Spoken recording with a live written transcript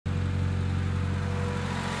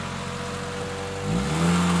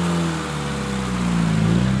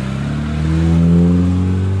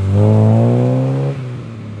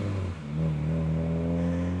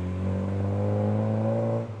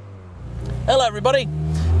Hello everybody,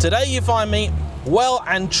 today you find me well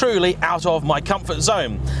and truly out of my comfort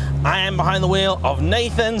zone. I am behind the wheel of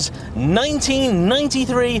Nathan's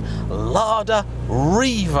 1993 Lada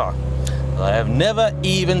Riva. I have never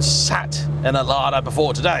even sat in a Lada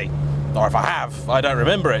before today, or if I have, I don't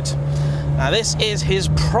remember it. Now this is his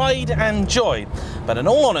pride and joy, but in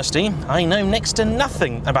all honesty, I know next to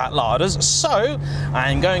nothing about Ladas, so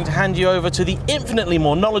I am going to hand you over to the infinitely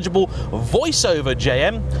more knowledgeable voiceover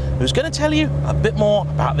JayEmm, who's going to tell you a bit more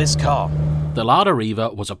about this car. The Lada Riva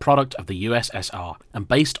was a product of the USSR and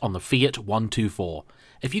based on the Fiat 124.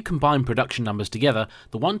 If you combine production numbers together,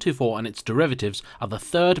 the 124 and its derivatives are the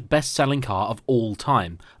third best-selling car of all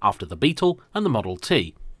time, after the Beetle and the Model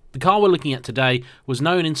T. The car we're looking at today was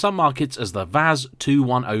known in some markets as the VAZ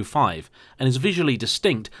 2105 and is visually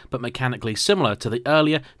distinct but mechanically similar to the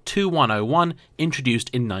earlier 2101 introduced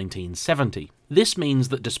in 1970. This means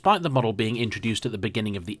that despite the model being introduced at the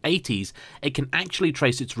beginning of the 80s, it can actually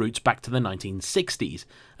trace its roots back to the 1960s,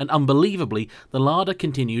 and unbelievably, the Lada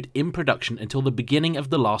continued in production until the beginning of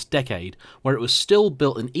the last decade, where it was still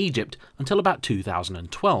built in Egypt until about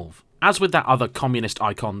 2012. As with that other communist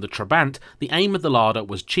icon, the Trabant, the aim of the Lada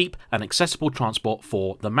was cheap and accessible transport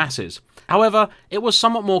for the masses. However, it was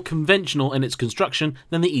somewhat more conventional in its construction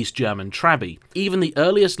than the East German Trabi. Even the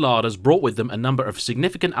earliest Ladas brought with them a number of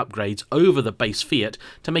significant upgrades over the base Fiat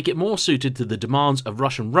to make it more suited to the demands of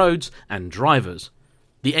Russian roads and drivers.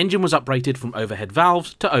 The engine was uprated from overhead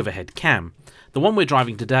valves to overhead cam. The one we're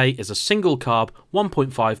driving today is a single carb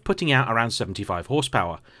 1.5 putting out around 75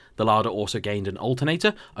 horsepower. The Lada also gained an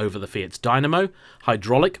alternator over the Fiat's dynamo,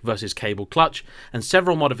 hydraulic versus cable clutch, and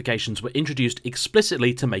several modifications were introduced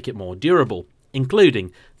explicitly to make it more durable,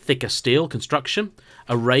 including thicker steel construction,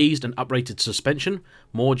 a raised and uprated suspension,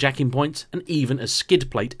 more jacking points, and even a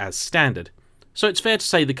skid plate as standard. So it's fair to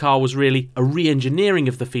say the car was really a re-engineering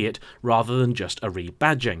of the Fiat rather than just a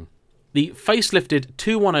rebadging. The facelifted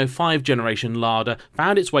 2105 generation Lada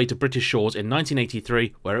found its way to British shores in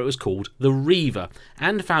 1983, where it was called the Riva,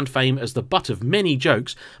 and found fame as the butt of many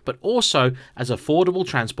jokes, but also as affordable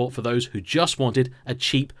transport for those who just wanted a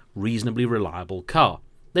cheap, reasonably reliable car.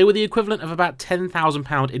 They were the equivalent of about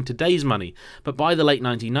 £10,000 in today's money, but by the late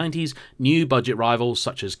 1990s, new budget rivals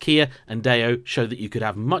such as Kia and Deo showed that you could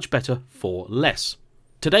have much better for less.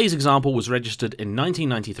 Today's example was registered in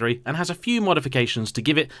 1993 and has a few modifications to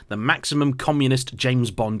give it the maximum communist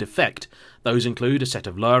James Bond effect. Those include a set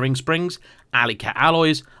of lowering springs, alley cat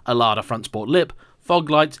alloys, a Lada front sport lip,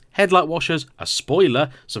 fog lights, headlight washers, a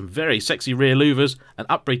spoiler, some very sexy rear louvers, an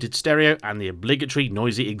uprated stereo and the obligatory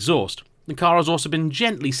noisy exhaust. The car has also been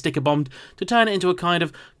gently sticker bombed to turn it into a kind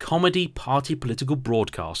of comedy party political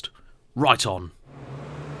broadcast. Right on.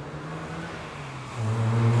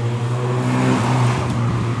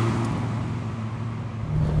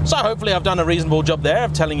 So hopefully I've done a reasonable job there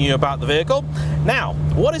of telling you about the vehicle. Now,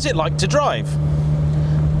 what is it like to drive?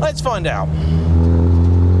 Let's find out.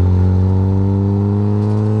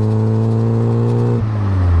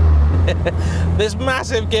 This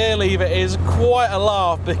massive gear lever is quite a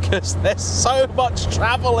laugh because there's so much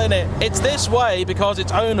travel in it. It's this way because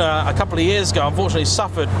its owner a couple of years ago unfortunately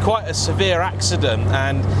suffered quite a severe accident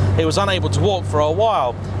and he was unable to walk for a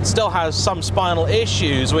while. It still has some spinal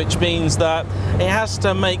issues, which means that it has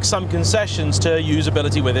to make some concessions to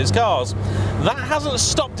usability with his cars. That hasn't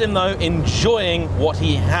stopped him though enjoying what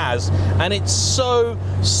he has, and it's so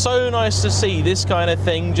nice to see this kind of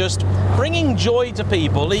thing just bringing joy to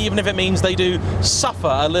people, even if it means they do suffer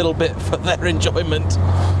a little bit for their enjoyment.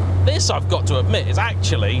 This, I've got to admit, is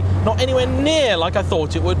actually not anywhere near like I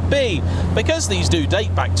thought it would be. Because these do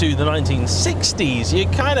date back to the 1960s, you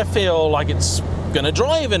kind of feel like it's going to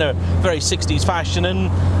drive in a very 60s fashion,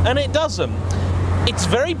 and it doesn't. It's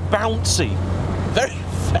very bouncy, very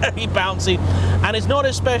bouncy, and it's not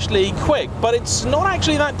especially quick, but it's not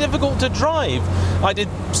actually that difficult to drive. I did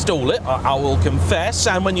stall it, I will confess,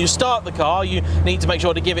 and when you start the car you need to make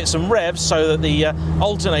sure to give it some revs so that the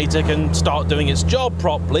alternator can start doing its job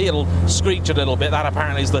properly. It'll screech a little bit, that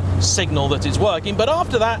apparently is the signal that it's working, but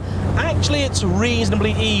after that actually it's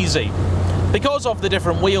reasonably easy. Because of the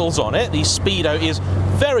different wheels on it, the speedo is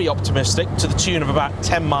very optimistic to the tune of about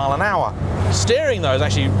 10 miles an hour. Steering though is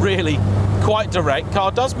actually really quite direct.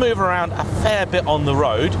 Car does move around a fair bit on the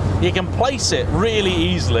road. You can place it really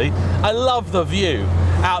easily. I love the view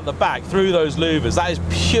out the back through those louvers. That is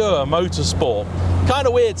pure motorsport. Kind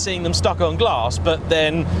of weird seeing them stuck on glass, but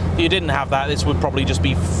then if you didn't have that, this would probably just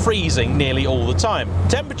be freezing nearly all the time.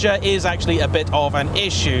 Temperature is actually a bit of an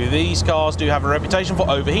issue. These cars do have a reputation for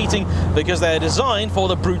overheating because they're designed for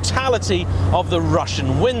the brutality of the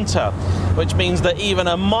Russian winter, which means that even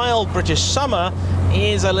a mild British summer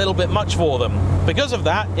is a little bit much for them. Because of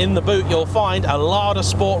that, in the boot you'll find a Lada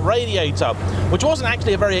Sport radiator, which wasn't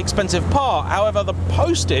actually a very expensive part. However, the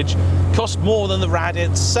postage cost more than the rad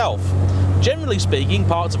itself. Generally speaking,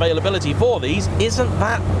 parts availability for these isn't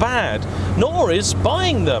that bad, nor is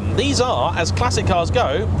buying them. These are, as classic cars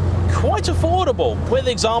go, quite affordable, with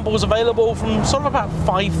examples available from sort of about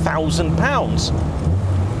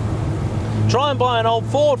 £5,000. Try and buy an old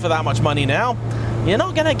Ford for that much money now, you're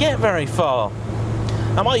not going to get very far.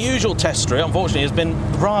 Now, my usual test route, unfortunately, has been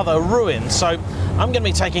rather ruined, so I'm going to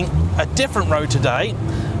be taking a different road today,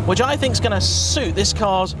 which I think is going to suit this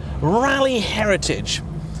car's rally heritage.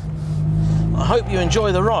 I hope you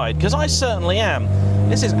enjoy the ride, because I certainly am.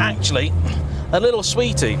 This is actually a little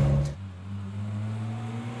sweetie.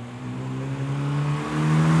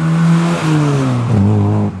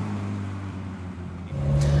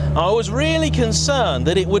 I was really concerned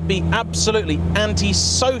that it would be absolutely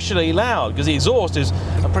anti-socially loud, because the exhaust is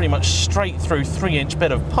a pretty much straight through 3-inch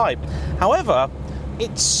bit of pipe. However,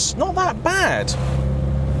 it's not that bad.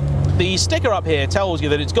 The sticker up here tells you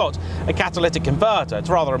that it's got a catalytic converter. It's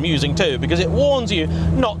rather amusing too, because it warns you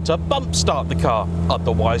not to bump start the car,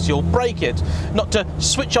 otherwise you'll break it, not to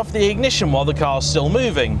switch off the ignition while the car's still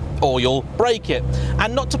moving, or you'll break it,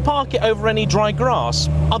 and not to park it over any dry grass,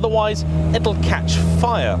 otherwise it'll catch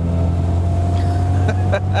fire.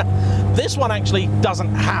 This one actually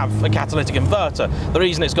doesn't have a catalytic converter. The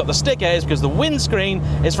reason it's got the sticker is because the windscreen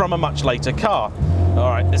is from a much later car.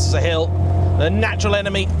 Alright, this is a hill, the natural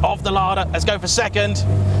enemy of the Lada. Let's go for second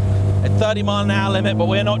at 30-mile-an-hour limit, but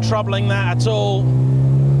we're not troubling that at all.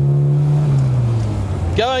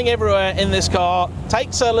 Going everywhere in this car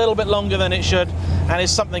takes a little bit longer than it should, and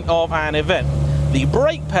is something of an event. The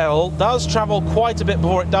brake pedal does travel quite a bit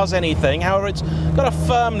before it does anything. However, it's got a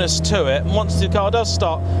firmness to it, and once the car does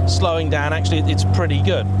start slowing down, actually it's pretty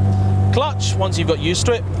good. Clutch, once you've got used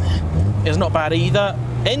to it, is not bad either.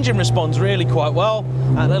 Engine responds really quite well.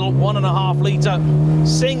 That little 1.5 litre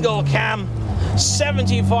single cam,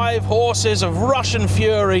 75 horses of Russian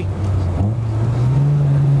fury.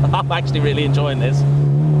 I'm actually really enjoying this.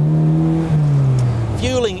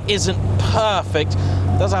 Fueling isn't perfect.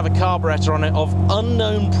 It does have a carburetor on it of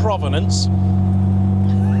unknown provenance.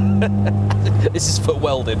 This is for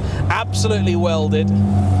welded, absolutely welded.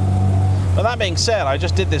 But that being said, I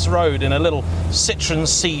just did this road in a little Citroen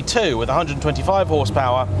C2 with 125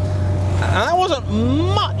 horsepower, and that wasn't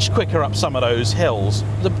much quicker up some of those hills.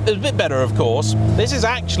 It was a bit better, of course. This is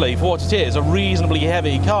actually, for what it is, a reasonably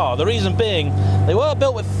heavy car. The reason being, they were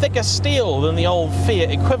built with thicker steel than the old Fiat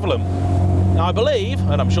equivalent. Now, I believe,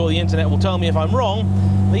 and I'm sure the internet will tell me if I'm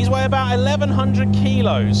wrong, these weigh about 1,100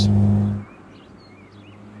 kilos.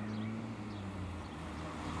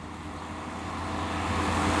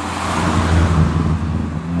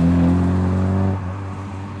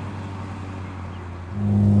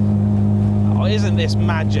 Isn't this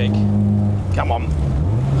magic? Come on,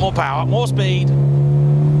 more power, more speed.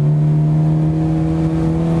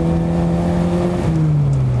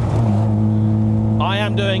 I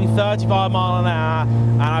am doing 35 miles an hour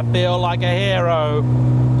and I feel like a hero.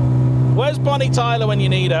 Where's Bonnie Tyler when you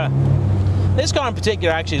need her? This car in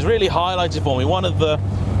particular actually is really highlighted for me one of the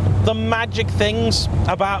magic things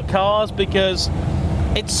about cars, because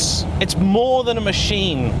it's more than a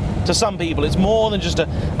machine. To some people, it's more than just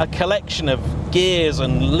a collection of gears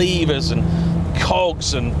and levers and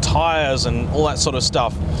cogs and tyres and all that sort of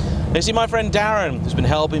stuff. You see, my friend Darren, who's been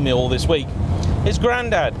helping me all this week, his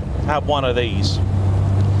granddad had one of these.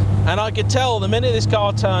 And I could tell the minute this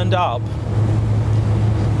car turned up,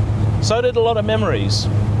 so did a lot of memories.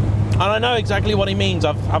 And I know exactly what he means.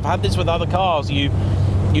 I've had this with other cars. You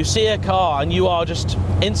see a car and you are just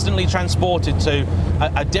instantly transported to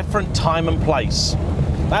a different time and place.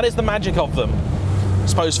 That is the magic of them. I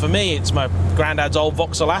suppose for me, it's my granddad's old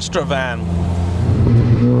Vauxhall Astra van.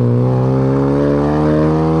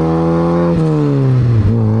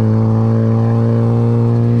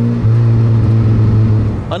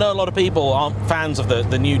 I know a lot of people aren't fans of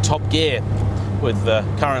the new Top Gear with the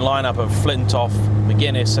current lineup of Flintoff,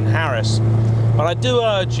 McGuinness and Harris, but I do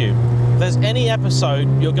urge you, if there's any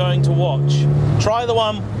episode you're going to watch, try the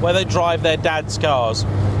one where they drive their dad's cars.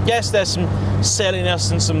 Yes, there's some silliness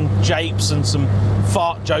and some japes and some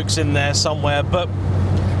fart jokes in there somewhere, but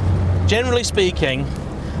generally speaking,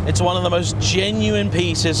 it's one of the most genuine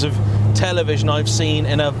pieces of television I've seen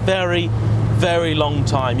in a very, very long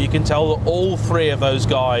time. You can tell that all three of those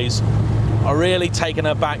guys are really taken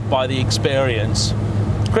aback by the experience.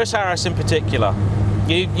 Chris Harris in particular.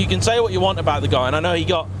 You can say what you want about the guy, and I know he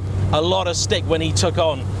got a lot of stick when he took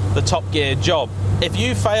on the Top Gear job. If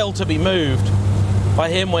you fail to be moved by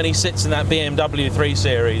him when he sits in that BMW 3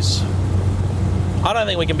 Series. I don't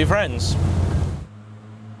think we can be friends.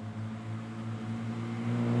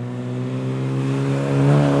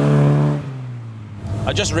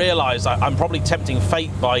 I just realised I'm probably tempting fate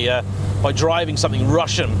by driving something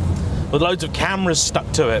Russian with loads of cameras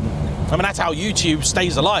stuck to it. I mean, that's how YouTube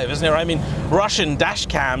stays alive, isn't it? I mean, Russian dash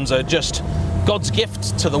cams are just God's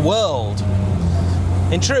gift to the world.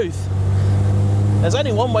 In truth, there's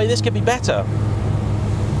only one way this could be better.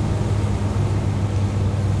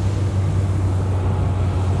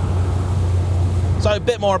 So a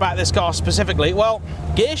bit more about this car specifically. Well,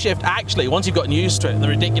 gear shift actually, once you've gotten used to it, the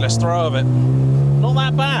ridiculous throw of it, not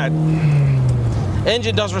that bad.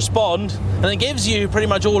 Engine does respond, and it gives you pretty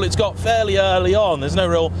much all it's got fairly early on. There's no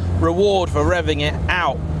real reward for revving it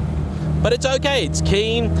out. But it's okay, it's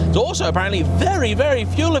keen. It's also apparently very, very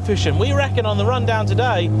fuel efficient. We reckon on the rundown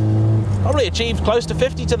today, probably achieved close to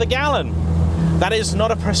 50 to the gallon. That is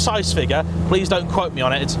not a precise figure. Please don't quote me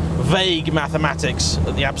on it. It's vague mathematics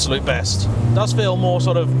at the absolute best. It does feel more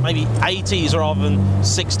sort of maybe 80s rather than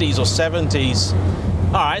 60s or 70s.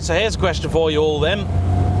 All right, so here's a question for you all then.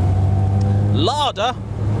 Lada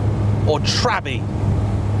or Trabi?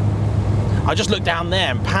 I just looked down there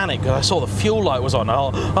and panicked because I saw the fuel light was on.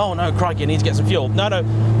 Oh no, crikey, I need to get some fuel. No,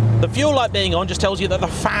 the fuel light being on just tells you that the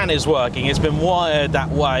fan is working. It's been wired that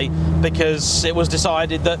way because it was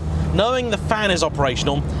decided that knowing the fan is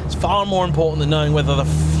operational is far more important than knowing whether the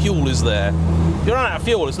fuel is there. If you run out of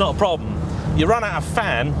fuel, it's not a problem. You run out of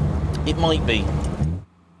fan, it might be.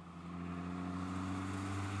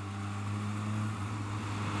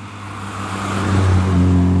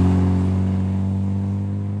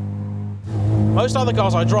 Most other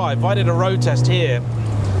cars I drive, if I did a road test here,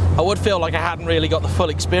 I would feel like I hadn't really got the full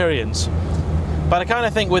experience. But I kind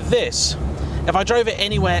of think with this, if I drove it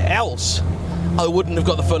anywhere else, I wouldn't have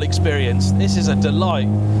got the full experience. This is a delight.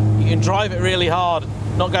 You can drive it really hard,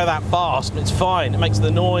 not go that fast, it's fine. It makes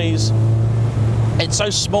the noise. It's so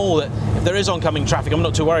small that if there is oncoming traffic, I'm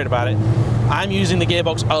not too worried about it. I'm using the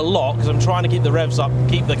gearbox a lot because I'm trying to keep the revs up,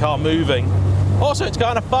 keep the car moving. Also, it's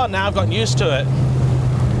kind of fun now, I've gotten used to it.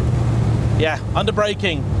 Yeah, under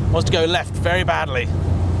braking, wants to go left very badly.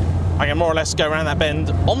 I can more or less go around that bend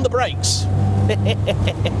on the brakes.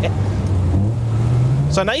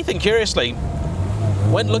 So Nathan, curiously,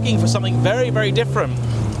 went looking for something very, very different.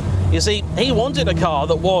 You see, he wanted a car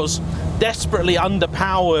that was desperately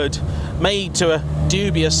underpowered, made to a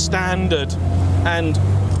dubious standard, and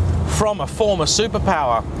from a former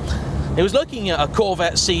superpower. He was looking at a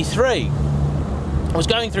Corvette C3. I was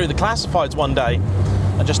going through the classifieds one day,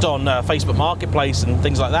 just on Facebook Marketplace and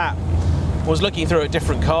things like that. I was looking through at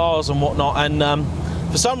different cars and whatnot, and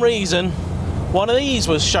for some reason, one of these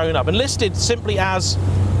was shown up and listed simply as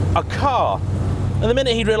a car. And the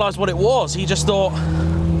minute he realised what it was, he just thought,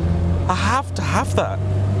 I have to have that.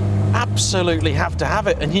 Absolutely have to have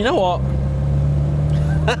it. And you know what?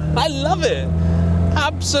 I love it.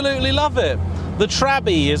 Absolutely love it. The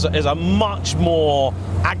Trabi is a much more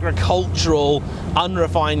agricultural,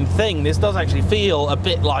 unrefined thing. This does actually feel a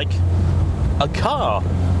bit like a car.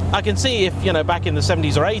 I can see if, you know, back in the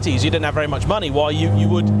 70s or 80s you didn't have very much money, why you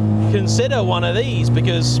would consider one of these,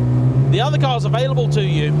 because the other cars available to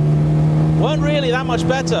you weren't really that much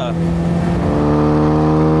better.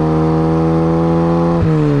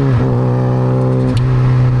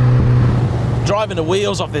 Driving the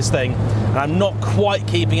wheels off this thing, and I'm not quite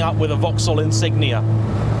keeping up with a Vauxhall Insignia.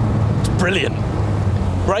 It's brilliant.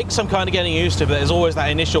 Brakes I'm kind of getting used to, but there's always that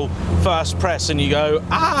initial first press and you go,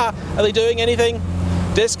 ah, are they doing anything?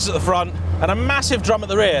 Discs at the front and a massive drum at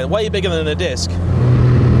the rear, way bigger than a disc.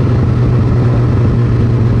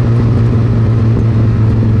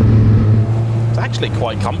 It's actually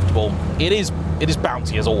quite comfortable. It is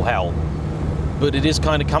bouncy as all hell, but it is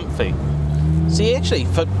kind of comfy. See, actually,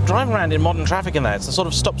 for driving around in modern traffic in there, it's the sort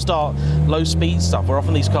of stop-start, low-speed stuff where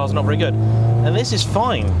often these cars are not very good. And this is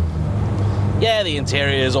fine. Yeah, the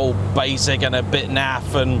interior is all basic and a bit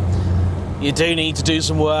naff, and you do need to do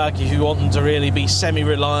some work if you want them to really be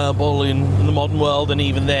semi-reliable in the modern world, and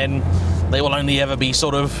even then, they will only ever be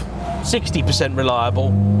sort of 60%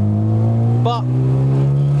 reliable. But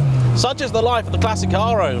such is the life of the classic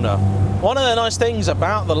car owner. One of the nice things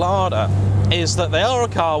about the Lada is that they are a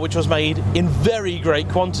car which was made in very great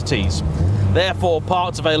quantities. Therefore,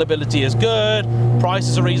 parts availability is good,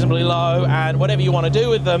 prices are reasonably low, and whatever you want to do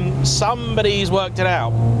with them, somebody's worked it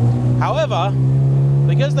out. However,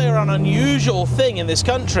 because they are an unusual thing in this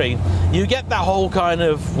country, you get that whole kind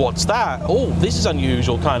of, what's that? Oh, this is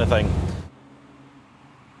unusual kind of thing.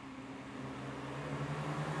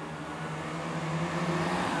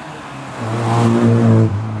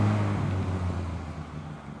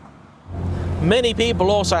 Many people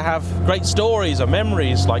also have great stories or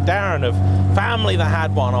memories, like Darren, of family that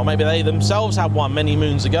had one, or maybe they themselves had one many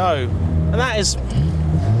moons ago. And that is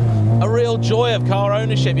a real joy of car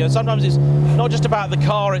ownership. You know, sometimes it's not just about the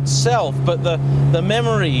car itself, but the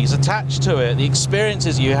memories attached to it, the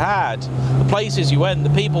experiences you had, the places you went, the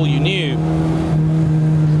people you knew.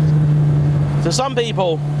 To some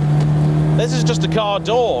people, this is just a car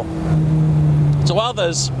door. To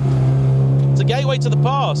others, it's a gateway to the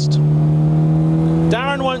past.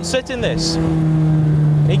 Darren won't sit in this.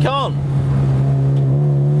 He can't.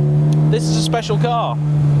 This is a special car.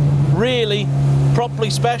 Really, properly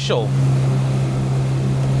special.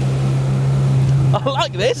 I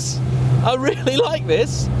like this. I really like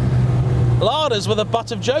this. Ladas were the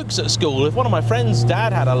butt of jokes at school. If one of my friends'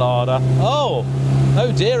 dad had a Lada, oh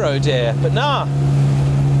dear, oh dear. But nah,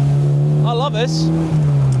 I love this.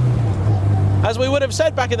 As we would have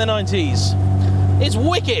said back in the 90s, it's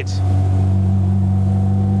wicked.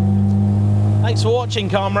 Thanks for watching,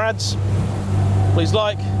 comrades. Please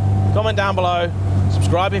like, comment down below,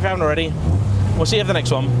 subscribe if you haven't already. We'll see you for the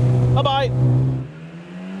next one. Bye-bye.